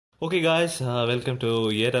Okay guys, welcome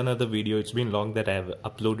to yet another video. It's been long that I've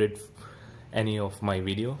uploaded any of my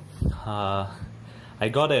video. I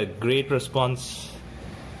got a great response,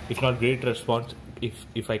 if not great response,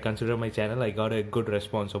 if I consider my channel. I got a good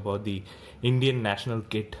response about the Indian national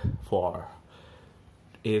kit for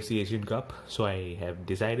AFC Asian Cup, so I have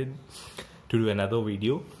decided to do another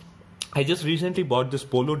video. I just recently bought this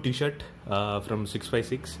polo t-shirt from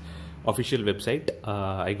 656 official website.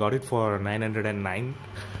 I got it for 909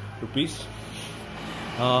 rupees.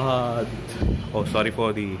 Oh, sorry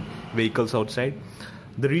for the vehicles outside.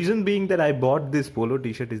 The reason being that I bought this polo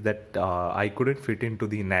t-shirt is that I couldn't fit into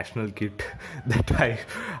the national kit that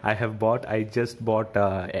I have bought. I just bought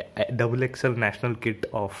a double XL national kit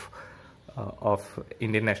of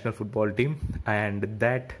Indian national football team, and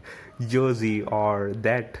that jersey or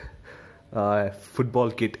that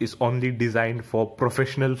football kit is only designed for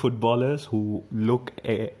professional footballers who look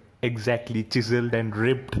exactly chiseled and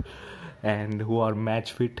ripped and who are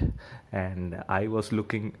match fit, and I was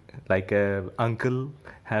looking like a uncle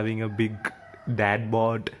having a big dad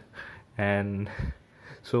bod, and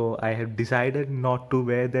so I have decided not to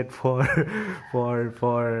wear that for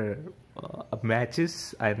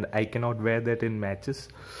matches, and I cannot wear that in matches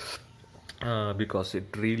because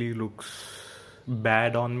it really looks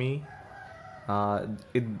bad on me.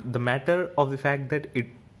 The matter of the fact that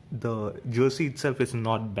the jersey itself is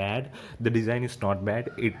not bad, the design is not bad,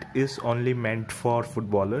 it is only meant for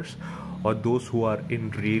footballers or those who are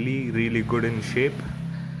in really good in shape.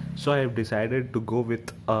 So I have decided to go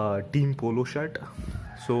with a team polo shirt.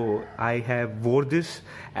 So I have wore this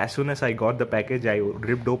as soon as I got the package. I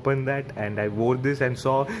ripped open that and I wore this and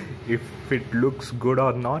saw if it looks good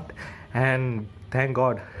or not, and thank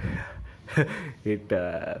God it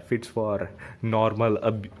fits for normal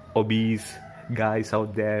obese guys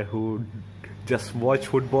out there who just watch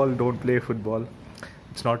football, don't play football.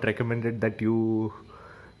 It's not recommended that you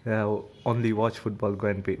only watch football, go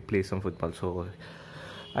and play some football. So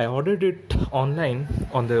I ordered it online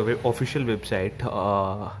on the official website.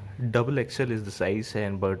 Double XL is the size,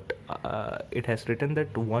 but it has written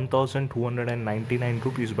that 1299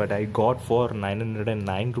 rupees, but I got for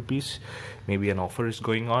 909 rupees. Maybe an offer is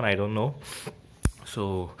going on, I don't know.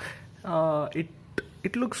 So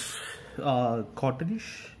it looks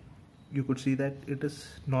cottonish. You could see that it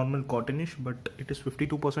is normal cottonish, but it is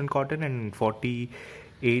 52% cotton and 48%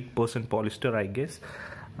 polyester, I guess.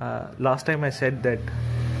 Last time I said that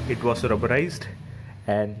it was rubberized,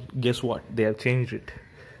 and guess what, they have changed it.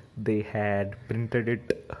 They had printed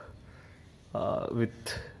it with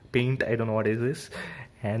paint, I don't know what is this,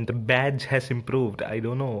 and the badge has improved. I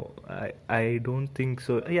don't know, I don't think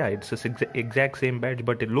so. Yeah, it's the exact same badge,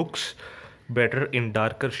 but it looks better in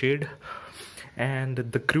darker shade. And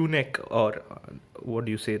the crew neck, or what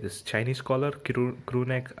do you say, this Chinese collar, crew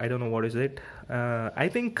neck, I don't know what is it. I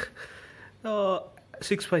think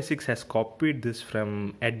 656 has copied this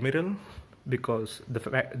from Admiral, because the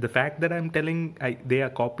fact that I'm telling they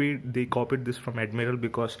copied this from Admiral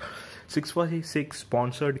because 656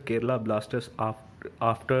 sponsored Kerala Blasters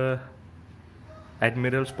after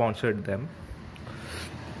Admiral sponsored them.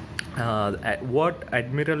 What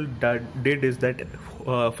Admiral did is that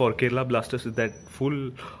for Kerala Blasters is that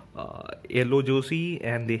full yellow jersey,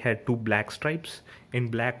 and they had two black stripes. In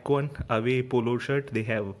black one away polo shirt, they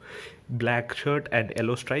have black shirt and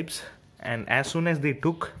yellow stripes. And as soon as they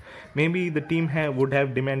took, maybe the team would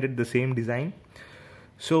have demanded the same design,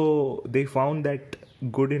 so they found that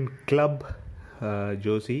good in club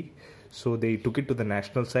jersey, so they took it to the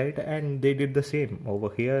national side and they did the same over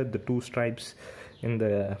here. The two stripes in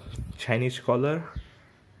the Chinese collar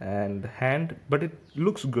and hand, but it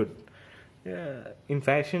looks good. In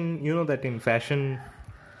fashion, you know that in fashion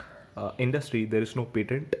industry there is no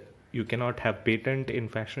patent. You cannot have patent in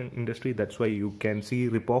fashion industry. That's why you can see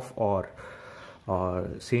rip-off or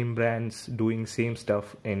same brands doing same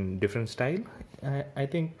stuff in different style. I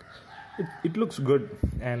think it looks good,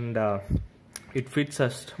 and it fits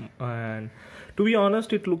us, and to be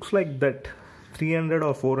honest, it looks like that 300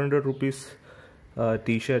 or 400 rupees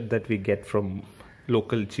t-shirt that we get from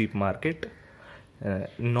local cheap market.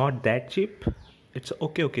 Not that cheap, it's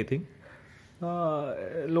okay thing.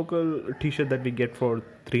 Local t-shirt that we get for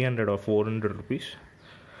 300 or 400 rupees,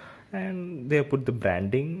 and they have put the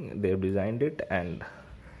branding, they have designed it and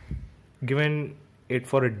given it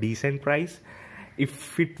for a decent price.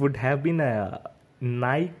 If it would have been a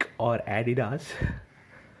Nike or Adidas,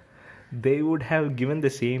 they would have given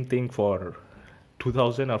the same thing for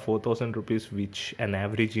 2000 or 4000 rupees, which an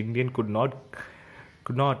average Indian could not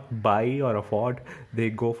buy or afford.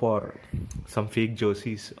 They go for some fake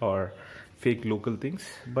jerseys or fake local things.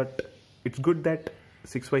 But it's good that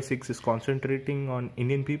 6x6 is concentrating on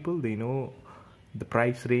Indian people. They know the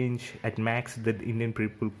price range at max that Indian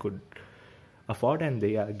people could afford, and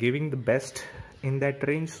they are giving the best in that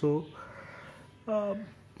range. So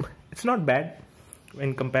it's not bad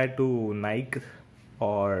when compared to Nike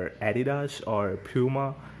or Adidas or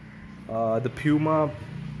Puma. The Puma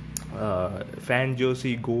fan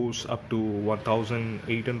jersey goes up to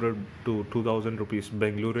 1,800 to 2,000 rupees,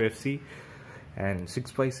 Bengaluru FC, and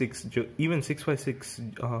 6x6, even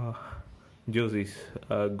 6x6 jerseys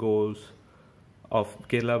goes of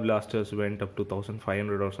Kerala Blasters went up to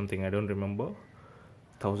 1,500 or something, I don't remember,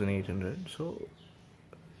 1,800. So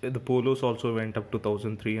the polos also went up to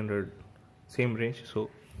 1,300, same range. So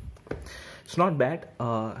it's not bad.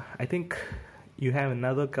 I think you have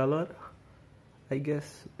another color, I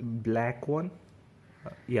guess, black one.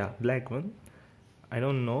 Yeah, black one. I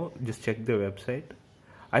don't know, just check the website.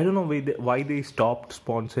 I don't know why they stopped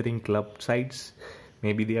sponsoring club sites.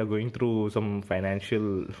 Maybe they are going through some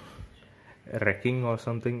financial wrecking or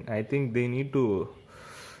something. I think they need to,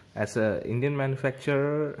 as a Indian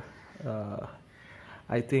manufacturer,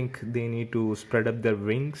 I think they need to spread up their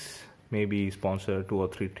wings, maybe sponsor 2 or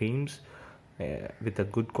 3 teams with a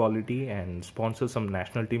good quality, and sponsor some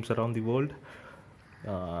national teams around the world.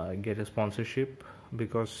 Get a sponsorship,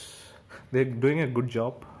 because they're doing a good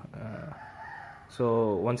job.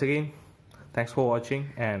 So once again, thanks for watching,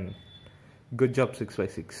 and good job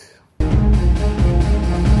 6x6.